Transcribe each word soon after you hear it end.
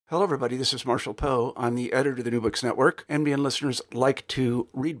Hello, everybody. This is Marshall Poe. I'm the editor of the New Books Network. NBN listeners like to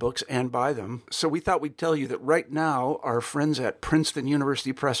read books and buy them. So we thought we'd tell you that right now, our friends at Princeton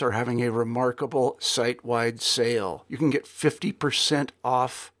University Press are having a remarkable site-wide sale. You can get 50%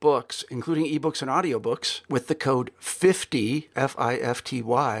 off books, including ebooks and audiobooks, with the code 50,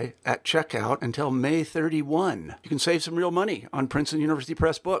 F-I-F-T-Y, at checkout until May 31. You can save some real money on Princeton University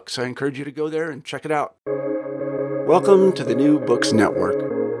Press books. I encourage you to go there and check it out. Welcome to the New Books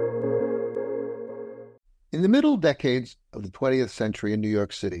Network. In the middle decades of the 20th century in New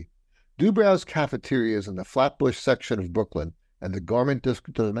York City, Dubrow's cafeterias in the Flatbush section of Brooklyn and the Garment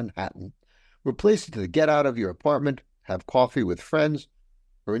District of Manhattan were places to get out of your apartment, have coffee with friends,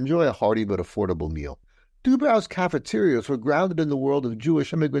 or enjoy a hearty but affordable meal. Dubrow's cafeterias were grounded in the world of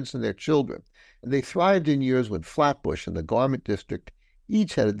Jewish immigrants and their children, and they thrived in years when Flatbush and the Garment District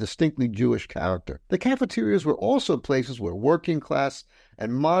each had a distinctly Jewish character. The cafeterias were also places where working-class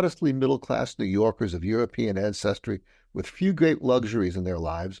and modestly middle-class New Yorkers of European ancestry with few great luxuries in their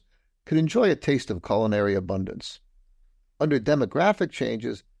lives could enjoy a taste of culinary abundance. Under demographic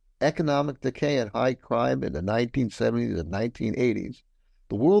changes, economic decay, and high crime in the 1970s and 1980s,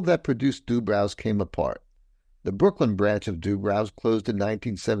 the world that produced Dubrow's came apart. The Brooklyn branch of Dubrow's closed in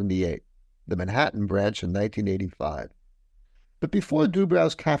 1978, the Manhattan branch in 1985. But before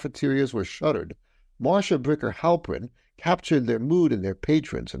Dubrow's cafeterias were shuttered, Marcia Halperin captured their mood and their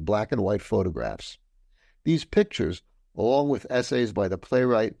patrons in black and white photographs. These pictures, along with essays by the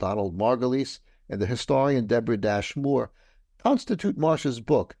playwright Donald Margulies and the historian Deborah Dash Moore, constitute Marcia's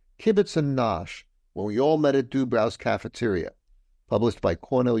book, Kibbitz and Nosh, When We All Met at Dubrow's Cafeteria, published by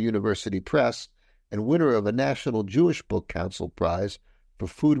Cornell University Press and winner of a National Jewish Book Council Prize for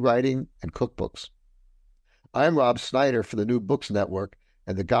food writing and cookbooks. I'm Rob Snyder for the New Books Network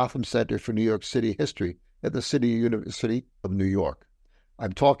and the Gotham Center for New York City History at the City University of New York.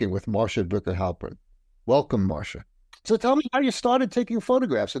 I'm talking with Marcia Halperin. Welcome, Marcia. So tell me how you started taking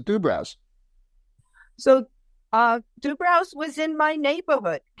photographs at Dubrow's. So Dubrow's was in my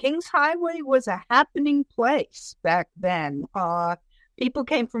neighborhood. Kings Highway was a happening place back then. People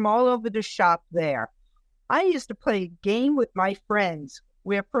came from all over to shop there. I used to play a game with my friends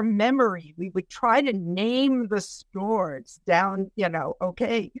where, from memory, we would try to name the stores down,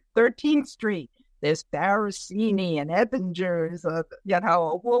 13th Street. There's Barricini and Ebbinger's,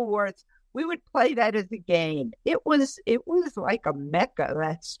 Woolworths. We would play that as a game. It was like a mecca,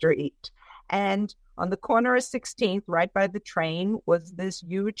 that street. And on the corner of 16th, right by the train, was this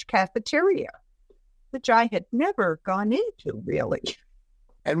huge cafeteria, which I had never gone into, really.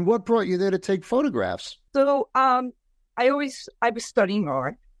 And what brought you there to take photographs? So, I was studying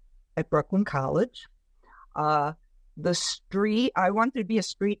art at Brooklyn College. The street, I wanted to be a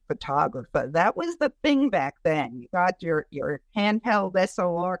street photographer. That was the thing back then. You got your handheld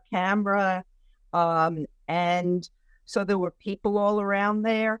SLR camera. And so there were people all around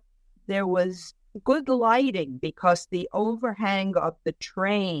there. There was good lighting because the overhang of the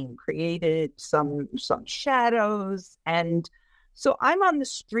train created some shadows. And so I'm on the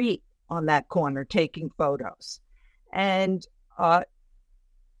street on that corner taking photos. And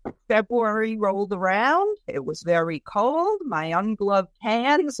February rolled around. It was very cold. My ungloved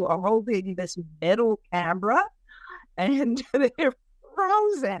hands were holding this metal camera, and they're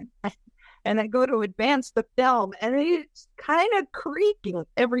frozen. And I go to advance the film, and it's kind of creaking.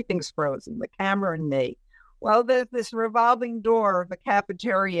 Everything's frozen, the camera and me. Well, there's this revolving door of a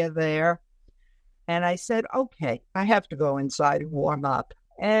cafeteria there. And I said, okay, I have to go inside and warm up.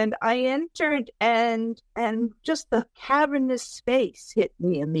 And I entered, and just the cavernous space hit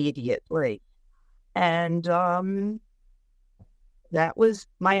me immediately. And that was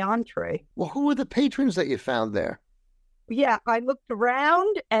my entree. Well, who were the patrons that you found there? Yeah, I looked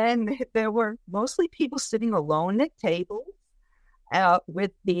around, and there were mostly people sitting alone at tables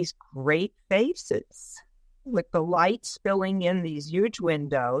with these great faces, with the light spilling in these huge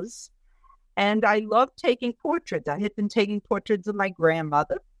windows. And I loved taking portraits. I had been taking portraits of my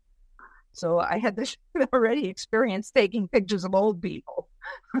grandmother. So I had this already experience taking pictures of old people.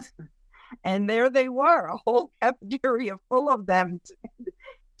 And there they were, a whole cafeteria full of them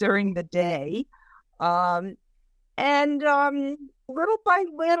during the day. And little by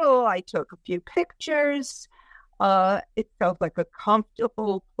little, I took a few pictures. It felt like a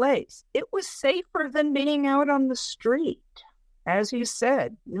comfortable place. It was safer than being out on the street. As you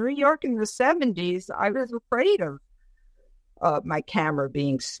said, New York in the 70s, I was afraid of my camera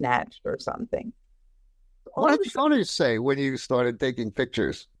being snatched or something. What did the owners say when you started taking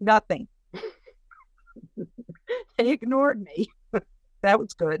pictures? Nothing. They ignored me. That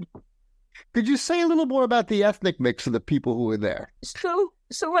was good. Could you say a little more about the ethnic mix of the people who were there? So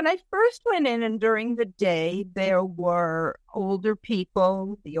So when I first went in, and during the day, there were older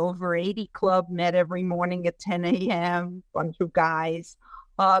people. The over 80 club met every morning at 10 a.m., bunch of guys.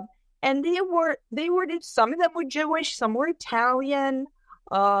 And some of them were Jewish, some were Italian,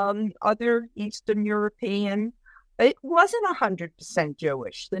 other Eastern European. It wasn't 100%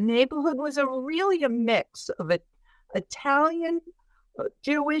 Jewish. The neighborhood was really a mix of Italian,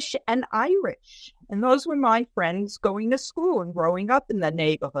 Jewish, and Irish. And those were my friends going to school and growing up in the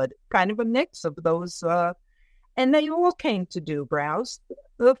neighborhood, kind of a mix of those. And they all came to Dubrow's.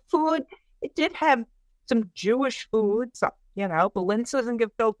 The food, it did have some Jewish foods. Belinda's and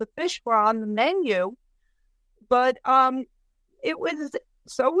gefilte fish were on the menu, but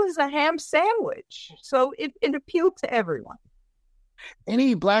so was a ham sandwich. So it appealed to everyone.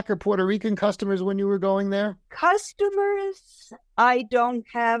 Any Black or Puerto Rican customers when you were going there? Customers, I don't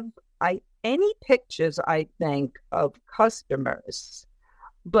have any pictures, I think, of customers,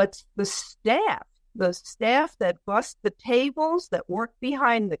 but the staff that bussed the tables, that worked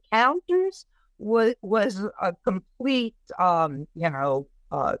behind the counters, was a complete,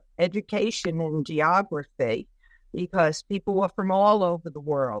 education in geography, because people were from all over the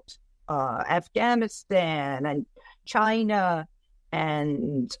world, Afghanistan and China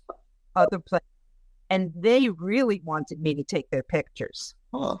and other places. And they really wanted me to take their pictures,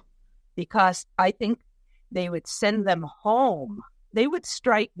 because I think they would send them home. They would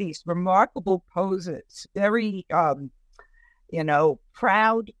strike these remarkable poses, very,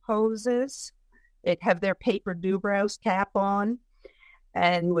 proud poses. They'd have their paper Dubrow's cap on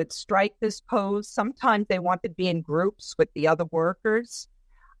and would strike this pose. Sometimes they wanted to be in groups with the other workers.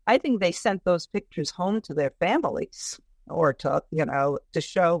 I think they sent those pictures home to their families, or to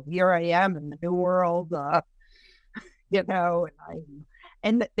show, here I am in the new world,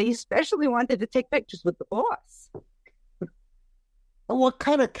 and they especially wanted to take pictures with the boss. What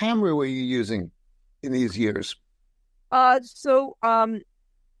kind of camera were you using in these years?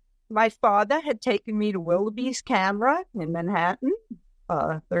 My father had taken me to Willoughby's Camera in Manhattan,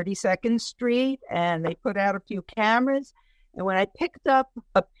 32nd Street, and they put out a few cameras. And when I picked up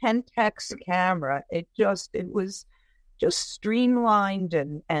a Pentax camera, it was just streamlined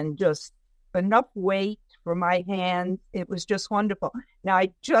and just enough weight for my hand. It was just wonderful. Now,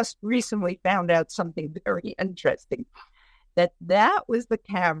 I just recently found out something very interesting, that was the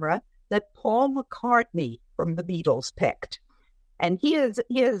camera that Paul McCartney from the Beatles picked. And he has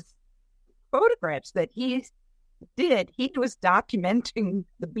photographs that he did. He was documenting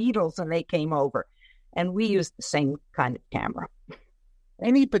the Beatles and they came over, and we used the same kind of camera.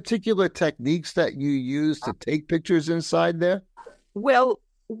 Any particular techniques that you use to take pictures inside there? Well,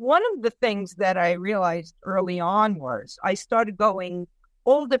 one of the things that I realized early on was I started going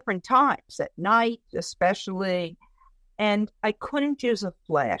all different times, at night especially, and I couldn't use a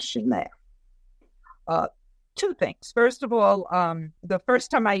flash in there. Two things. First of all, the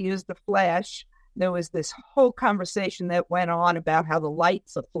first time I used the flash, there was this whole conversation that went on about how the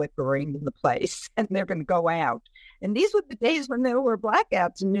lights are flickering in the place and they're going to go out. And these were the days when there were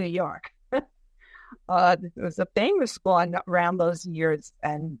blackouts in New York. There was a famous one around those years,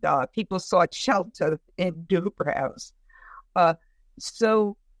 and people sought shelter in Dubrow's.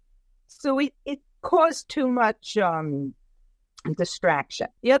 So it caused too much distraction.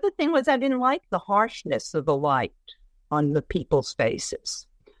 The other thing was I didn't like the harshness of the light on the people's faces.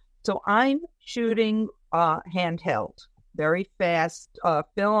 So I'm shooting handheld, very fast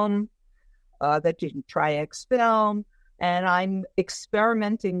film that you can Tri-X film, and I'm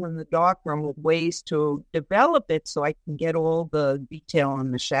experimenting in the darkroom with ways to develop it so I can get all the detail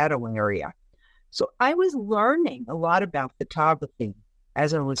in the shadow area. So I was learning a lot about photography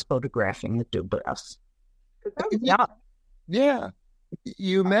as I was photographing the Dubrow's. Yeah.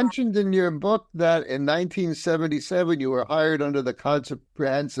 You mentioned in your book that in 1977 you were hired under the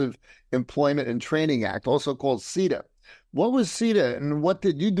Comprehensive Employment and Training Act, also called CETA. What was CETA, and what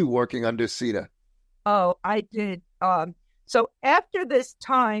did you do working under CETA? Oh, I did. So after this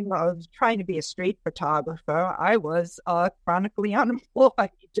time of trying to be a street photographer, I was chronically unemployed.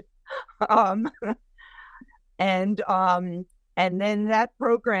 And then that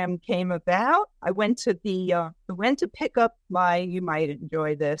program came about. I went to pick up you might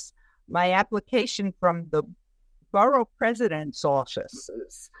enjoy this, my application from the borough president's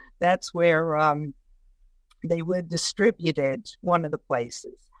offices. That's where they were distributed, one of the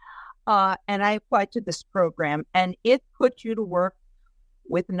places. And I applied to this program, and it put you to work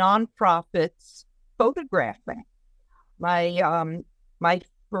with nonprofits photographing. My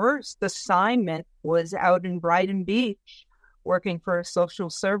first assignment was out in Brighton Beach, working for a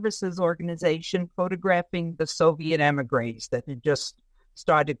social services organization, photographing the Soviet emigres that had just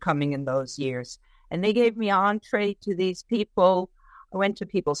started coming in those years. And they gave me entree to these people. I went to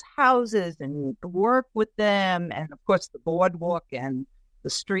people's houses and worked with them. And, of course, the boardwalk and the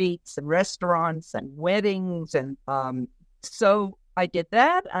streets and restaurants and weddings. And so I did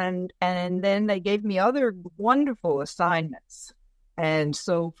that. And then they gave me other wonderful assignments. And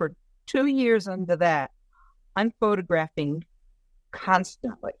so for 2 years under that, I'm photographing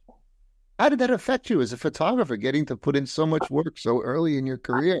constantly. How did that affect you as a photographer, getting to put in so much work so early in your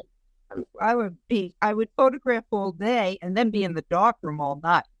career? I would photograph all day and then be in the darkroom all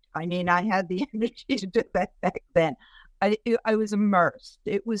night. I mean, I had the energy to do that back then. I was immersed.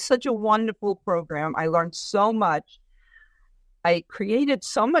 It was such a wonderful program. I learned so much. I created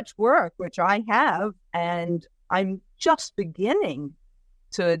so much work, which I have, and I'm just beginning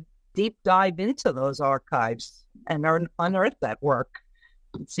to deep dive into those archives and unearth that work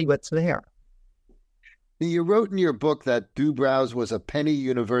and see what's there. You wrote in your book that Dubrow's was a penny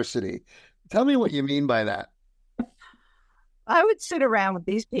university. Tell me what you mean by that. I would sit around with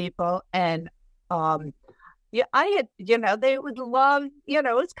these people and, they would love,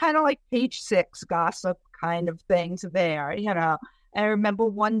 it's kind of like page 6 gossip kind of things there, I remember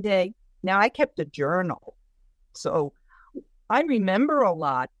one day, now I kept a journal, so I remember a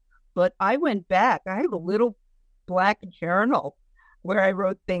lot, but I went back. I have a little black journal where I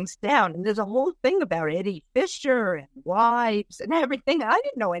wrote things down. And there's a whole thing about Eddie Fisher and wives and everything. I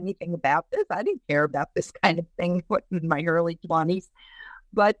didn't know anything about this. I didn't care about this kind of thing in my early 20s.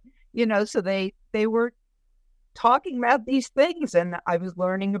 But, so they were talking about these things, and I was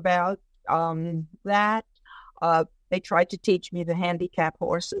learning about that. They tried to teach me to handicap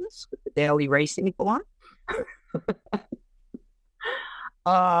horses with the daily racing form.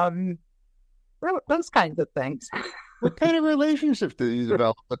 Those kinds of things. What kind of relationships did you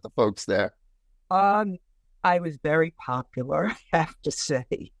develop with the folks there? I was very popular, I have to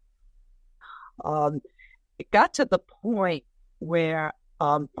say. It got to the point where,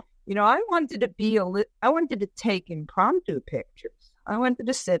 I wanted to take impromptu pictures. I wanted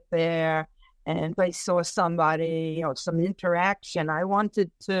to sit there, and if I saw somebody, some interaction, I wanted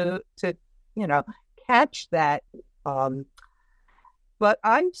to catch that. But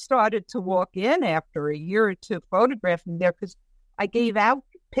I started to walk in after a year or two photographing there because I gave out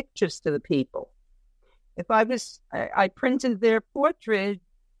pictures to the people. If I printed their portrait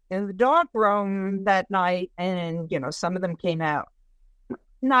in the darkroom that night, and, some of them came out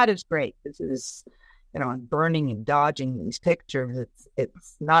not as great. This is, I'm burning and dodging these pictures.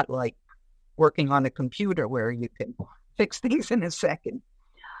 It's not like working on a computer where you can fix things in a second.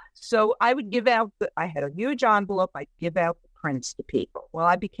 So I would give out, I had a huge envelope, I'd give out the prints to people. Well,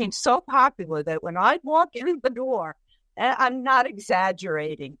 I became so popular that when I'd walk in the door, and I'm not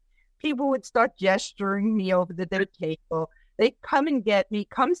exaggerating, people would start gesturing me over to their table. They'd come and get me,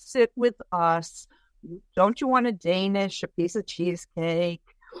 come sit with us. Don't you want a Danish, a piece of cheesecake?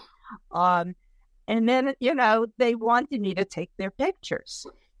 And then, they wanted me to take their pictures,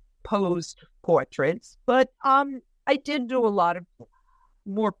 posed portraits. But I did do a lot of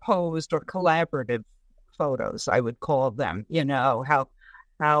more posed or collaborative photos, I would call them,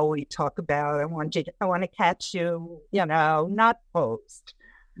 how we talk about, I want to catch you, not posed,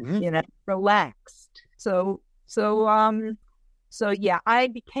 relaxed. So yeah, I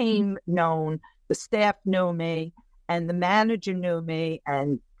became known, the staff knew me, and the manager knew me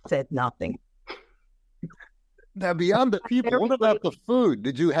and said nothing. Now, beyond the people, what about the food?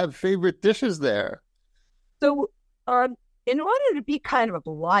 Did you have favorite dishes there? So, in order to be kind of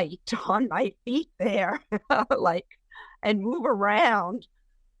light on my feet there, and move around,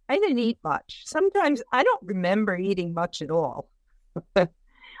 I didn't eat much. Sometimes I don't remember eating much at all.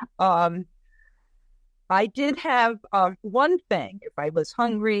 I did have one thing. If I was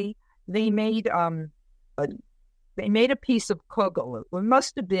hungry, they made a piece of kugel. It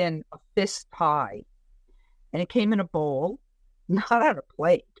must have been a fist high, and it came in a bowl, not on a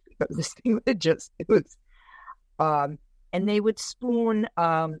plate, because this thing was. And they would spoon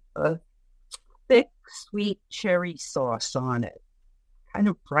a thick, sweet cherry sauce on it, kind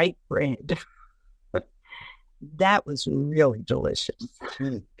of bright red. That was really delicious.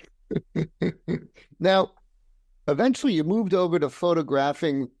 Now, eventually you moved over to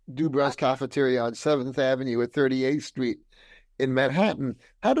photographing Dubrow's Cafeteria on 7th Avenue at 38th Street in Manhattan.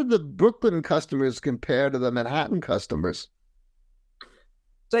 How did the Brooklyn customers compare to the Manhattan customers?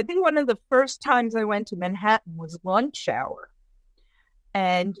 So I think one of the first times I went to Manhattan was lunch hour,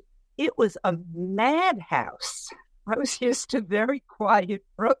 and it was a madhouse. I was used to very quiet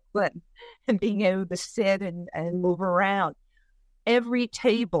Brooklyn and being able to sit and move around. Every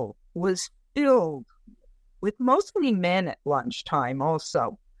table was filled with mostly men at lunchtime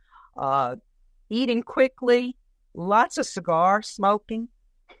also. Eating quickly, lots of cigar smoking.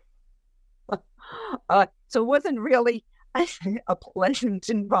 So it wasn't really a pleasant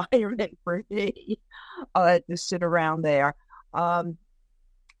environment for me to sit around there.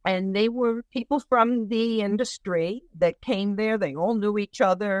 And they were people from the industry that came there. They all knew each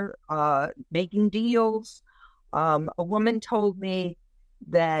other, making deals. A woman told me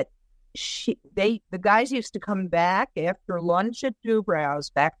that the guys used to come back after lunch at Dubrow's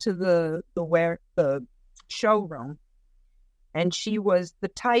back to the showroom, and she was the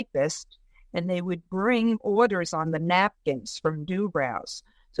typist, and they would bring orders on the napkins from Dubrow's.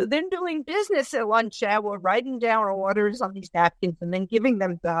 So they're doing business at lunch hour, writing down orders on these napkins and then giving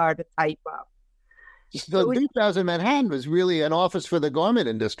them to her to type up. So Dubrow's in Manhattan was really an office for the garment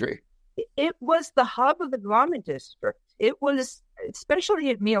industry. It was the hub of the garment district. It was, especially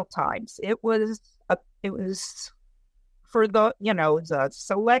at meal times, it was for the, it was a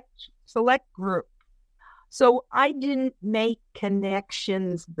select group. So I didn't make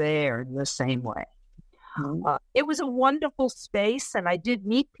connections there in the same way. It was a wonderful space, and I did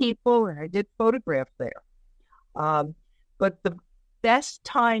meet people, and I did photograph there. But the best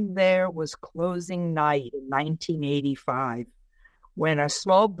time there was closing night in 1985, when a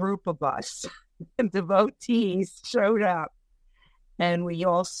small group of us, devotees, showed up, and we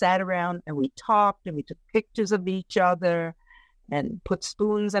all sat around, and we talked, and we took pictures of each other, and put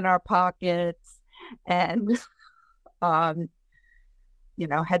spoons in our pockets, and, had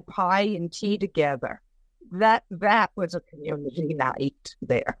pie and tea together. That was a community night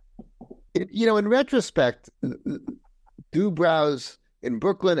there. In retrospect, Dubrow's in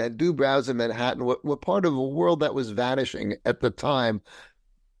Brooklyn and Dubrow's in Manhattan were part of a world that was vanishing at the time.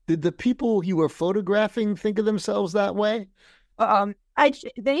 Did the people you were photographing think of themselves that way?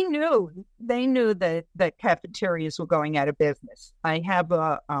 They knew that cafeterias were going out of business. I have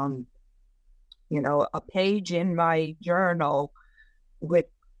a page in my journal with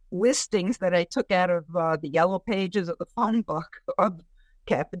listings that I took out of the yellow pages of the phone book of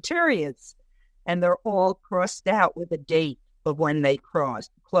cafeterias, and they're all crossed out with a date of when they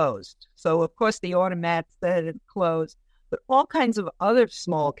closed. So, of course, the automats that had closed, but all kinds of other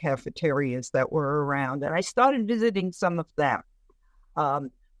small cafeterias that were around, and I started visiting some of them.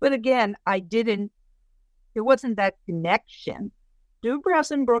 But again, there wasn't that connection.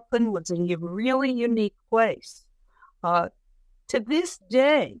 Dubrow's in Brooklyn was a really unique place. To this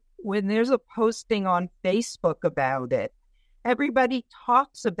day, when there's a posting on Facebook about it, everybody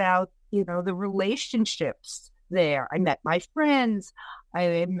talks about, the relationships there. I met my friends.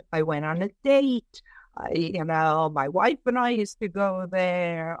 I went on a date. My wife and I used to go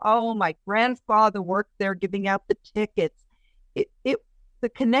there. Oh, my grandfather worked there giving out the tickets. The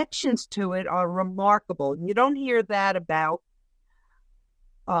connections to it are remarkable. You don't hear that about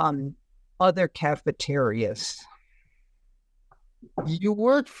other cafeterias. You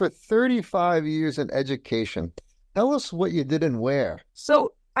worked for 35 years in education. Tell us what you did and where.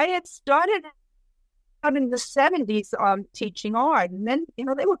 So I had started out in the 70s teaching art, and then,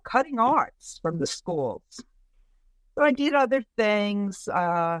 they were cutting arts from the schools. So I did other things,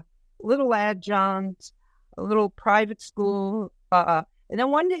 little adjunct, a little private school. And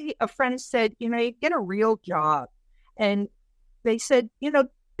then one day a friend said, you get a real job. And they said,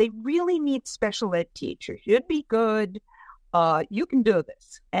 they really need special ed teachers. You'd be good. You can do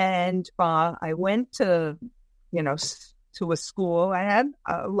this. And I went to a school. I had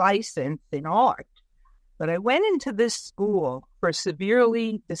a license in art, but I went into this school for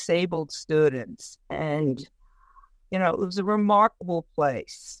severely disabled students. And, it was a remarkable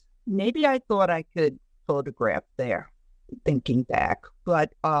place. Maybe I thought I could photograph there, thinking back.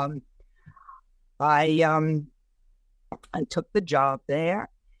 But I took the job there,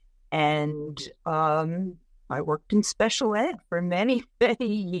 and I worked in special ed for many,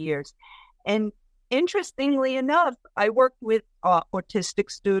 many years. And interestingly enough, I worked with autistic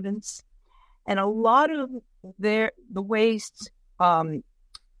students, and a lot of the ways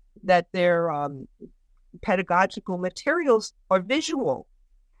that their pedagogical materials are visual.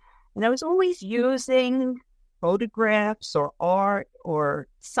 And I was always using photographs or art or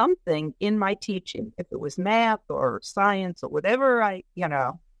something in my teaching, if it was math or science or whatever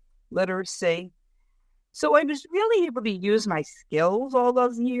literacy. So I was really able to use my skills all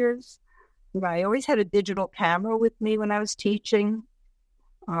those years. I always had a digital camera with me when I was teaching,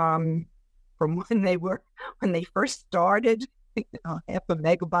 from when they first started, half a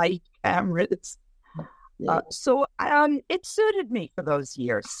megabyte cameras. So it suited me for those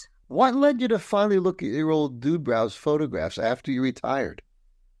years. What led you to finally look at your old Dubrow's photographs after you retired?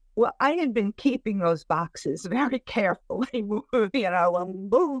 Well, I had been keeping those boxes very carefully, and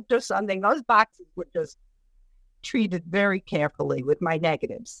moved or something. Those boxes were just treated very carefully with my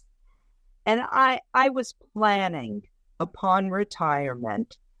negatives. And I was planning upon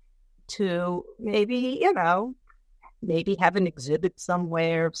retirement to maybe have an exhibit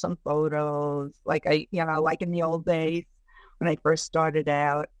somewhere of some photos, like like in the old days when I first started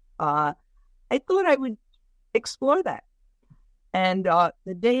out. I thought I would explore that. And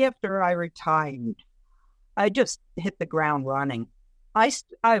the day after I retired, I just hit the ground running. I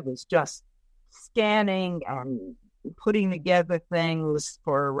was just scanning and putting together things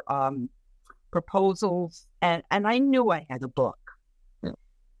for proposals, and I knew I had a book.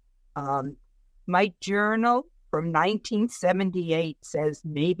 My journal from 1978 says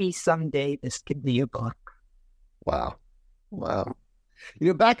maybe someday this could be a book. Wow.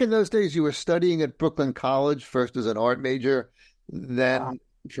 Back in those days, you were studying at Brooklyn College, first as an art major, then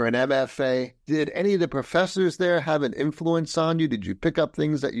for an MFA. Did any of the professors there have an influence on you? Did you pick up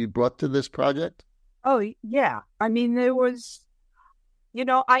things that you brought to this project? Oh, yeah. I mean, there was,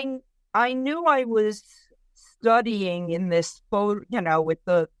 I knew I was studying in this photo, with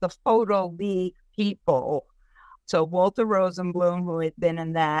the Photo League people. So Walter Rosenblum, who had been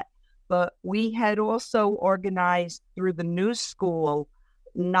in that, but we had also organized through the New School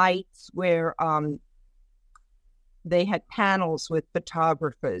nights where they had panels with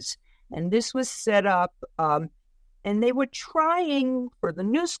photographers. And this was set up, and they were trying for the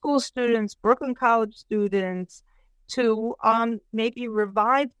New School students, Brooklyn College students, to maybe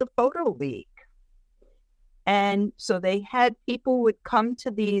revive the Photo League. And so they had people would come to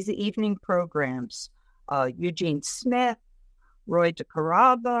these evening programs. Eugene Smith, Roy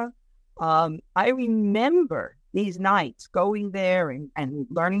DeCarava. I remember these nights going there and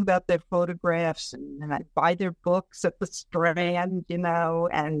learning about their photographs, and I'd buy their books at the Strand,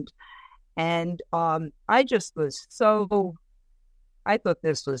 and I just was so, I thought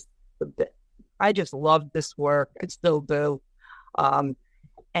this was I just loved this work. I still do. And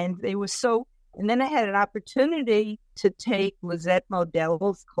they were so, and then I had an opportunity to take Lizette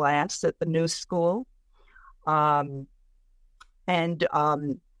Modell's class at the New School. I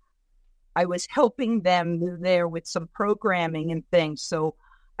was helping them there with some programming and things. So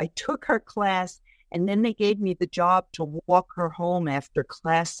I took her class, and then they gave me the job to walk her home after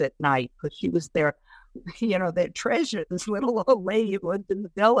class at night, because she was their treasure, this little old lady who lived in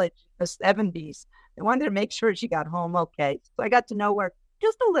the village in the 70s. They wanted to make sure she got home okay. So I got to know her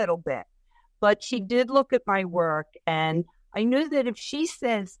just a little bit. But she did look at my work, and I knew that if she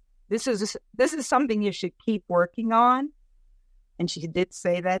says, this is something you should keep working on, and she did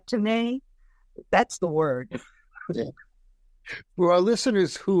say that to me, that's the word. Yeah. For our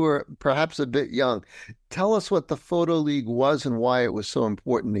listeners who are perhaps a bit young, tell us what the Photo League was and why it was so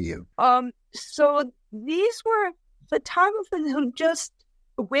important to you. So these were photographers who just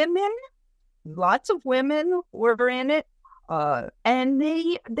women, lots of women were in it. And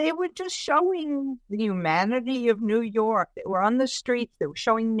they were just showing the humanity of New York. They were on the streets. They were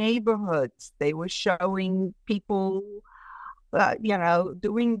showing neighborhoods. They were showing people,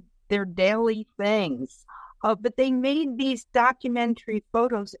 doing their daily things. But they made these documentary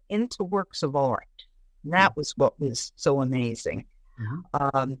photos into works of art. And that was what was so amazing.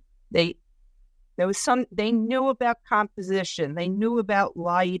 Mm-hmm. They knew about composition. They knew about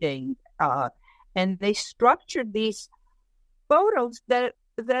lighting. And they structured these photos that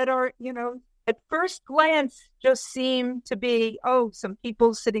are, at first glance just seem to be, some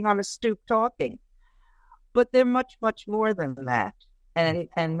people sitting on a stoop talking. But they're much, much more than that. And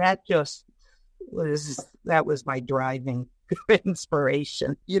that was my driving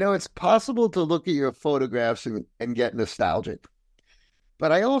inspiration. It's possible to look at your photographs and get nostalgic.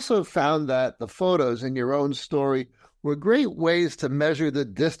 But I also found that the photos in your own story were great ways to measure the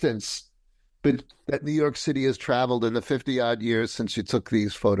distance that New York City has traveled in the 50-odd years since you took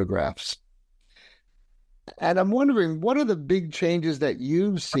these photographs. And I'm wondering, what are the big changes that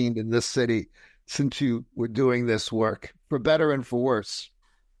you've seen in this city since you were doing this work, for better and for worse?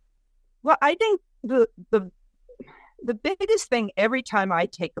 Well, I think the biggest thing every time I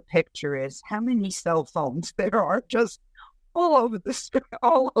take a picture is how many cell phones there are just all over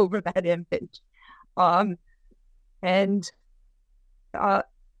all over that image.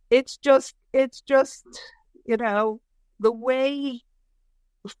 It's just, the way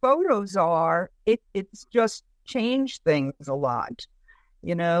photos are, it's just changed things a lot.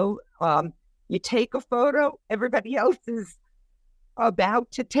 You take a photo, everybody else is about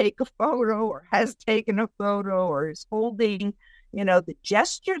to take a photo or has taken a photo or is holding, the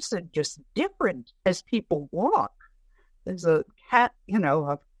gestures are just different as people walk. There's a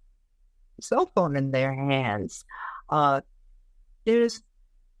cell phone in their hands. There's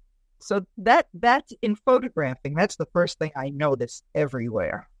So that's in photographing. That's the first thing I notice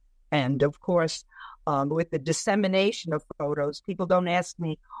everywhere. And of course, with the dissemination of photos, people don't ask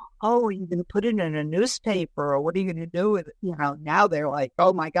me, "Oh, are you going to put it in a newspaper, or what are you going to do with it?" Now they're like,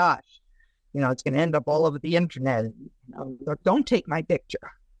 "Oh my gosh, it's going to end up all over the internet. Don't take my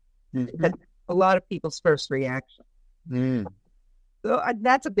picture." Mm-hmm. That's a lot of people's first reaction. Mm. So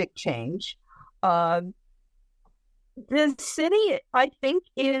that's a big change. The city, I think,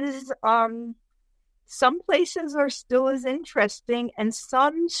 is some places are still as interesting, and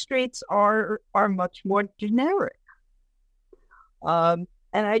some streets are much more generic. And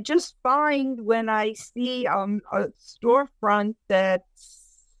I just find when I see a storefront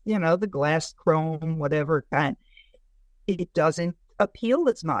that's, the glass chrome, whatever kind, it doesn't appeal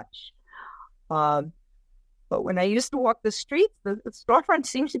as much. But when I used to walk the streets, the storefront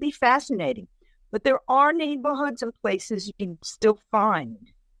seems to be fascinating. But there are neighborhoods and places you can still find,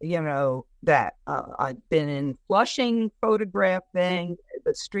 that. I've been in Flushing photographing.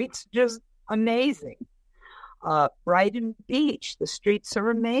 The streets just amazing. Brighton Beach, the streets are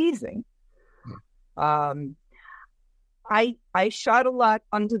amazing. I shot a lot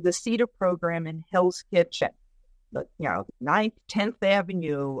under the Cedar program in Hell's Kitchen, 9th, 10th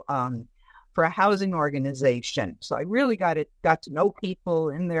Avenue, for a housing organization. So I really got to know people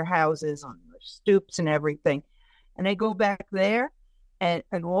in their houses, on their stoops and everything. And I go back there, and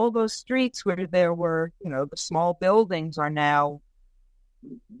all those streets where there were, the small buildings are now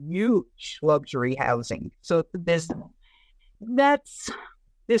huge luxury housing. So that's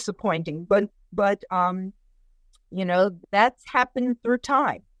disappointing. But that's happened through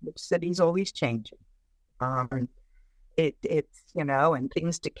time. The city's always changing. It's and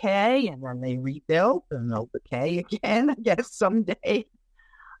things decay, and then they rebuild, and they'll decay again, I guess, someday.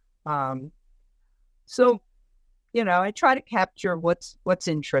 So, I try to capture what's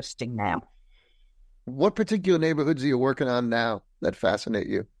interesting now. What particular neighborhoods are you working on now that fascinate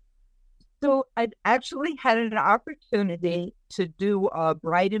you? So I actually had an opportunity to do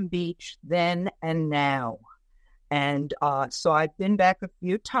Brighton Beach then and now. And so I've been back a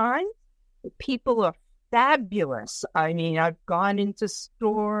few times. People are fabulous. I mean, I've gone into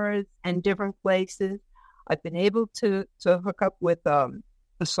stores and different places. I've been able to hook up with a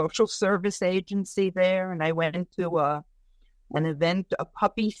social service agency there, and I went to an event, a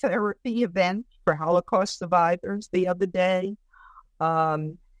puppy therapy event for Holocaust survivors the other day.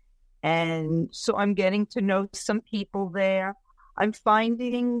 And so I'm getting to know some people there. I'm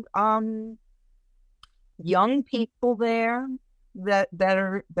finding young people there that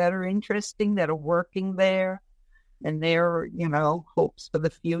are interesting, that are working there, and they're, hopes for the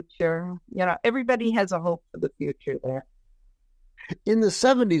future. Everybody has a hope for the future there. In the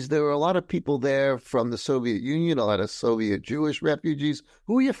 70s, there were a lot of people there from the Soviet Union, a lot of Soviet Jewish refugees.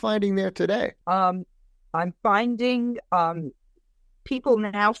 Who are you finding there today? I'm finding people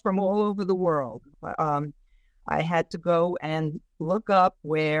now from all over the world. I had to go and look up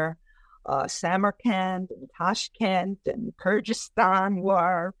where Samarkand and Tashkent and Kyrgyzstan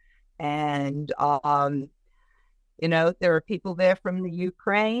were. And, there are people there from the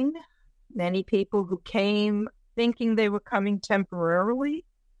Ukraine, many people who came thinking they were coming temporarily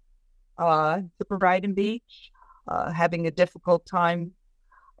to Brighton Beach, having a difficult time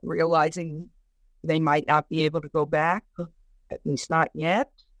realizing they might not be able to go back, at least not yet.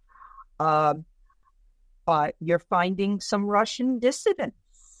 You're finding some Russian dissidents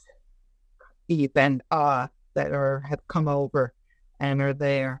even that have come over and are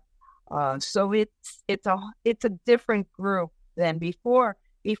there. So it's a different group than before.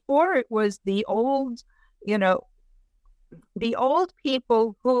 Before it was the old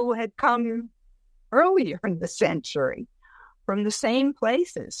people who had come earlier in the century from the same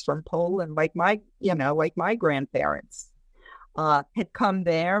places, from Poland, like my grandparents had come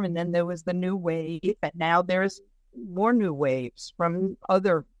there, and then there was the new wave, and now there's more new waves from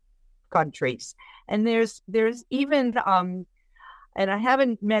other countries, and there's even and I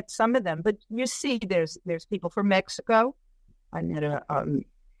haven't met some of them, but you see, there's people from Mexico. I met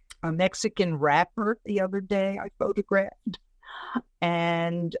a Mexican rapper the other day I photographed,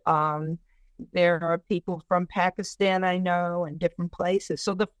 and there are people from Pakistan I know, and different places.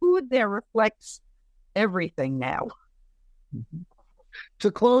 So the food there reflects everything now. Mm-hmm.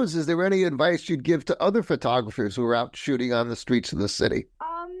 To close, is there any advice you'd give to other photographers who are out shooting on the streets of the city?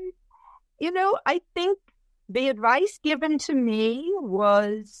 I think the advice given to me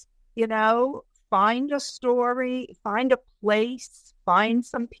was, find a story, find a place, find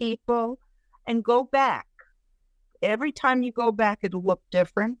some people, and go back. Every time you go back, it'll look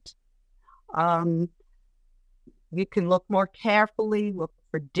different. You can look more carefully, look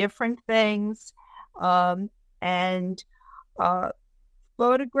for different things, and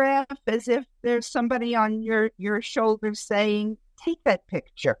photograph as if there's somebody on your shoulder saying, take that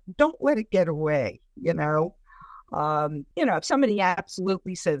picture. Don't let it get away, if somebody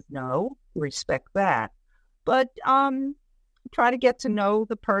absolutely says no, respect that. But try to get to know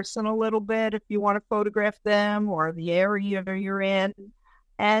the person a little bit if you want to photograph them or the area you're in,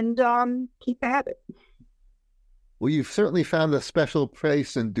 and keep at it. Well, you've certainly found a special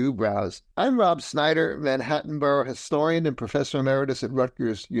place in Dubrow's. I'm Rob Snyder, Manhattan Borough historian and professor emeritus at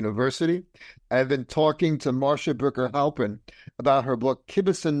Rutgers University. I've been talking to Marcia Halperin about her book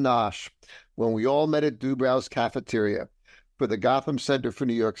Kibbitz and Nosh, When We All Met at Dubrow's Cafeteria, for the Gotham Center for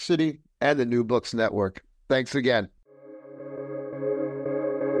New York City and the New Books Network. Thanks again.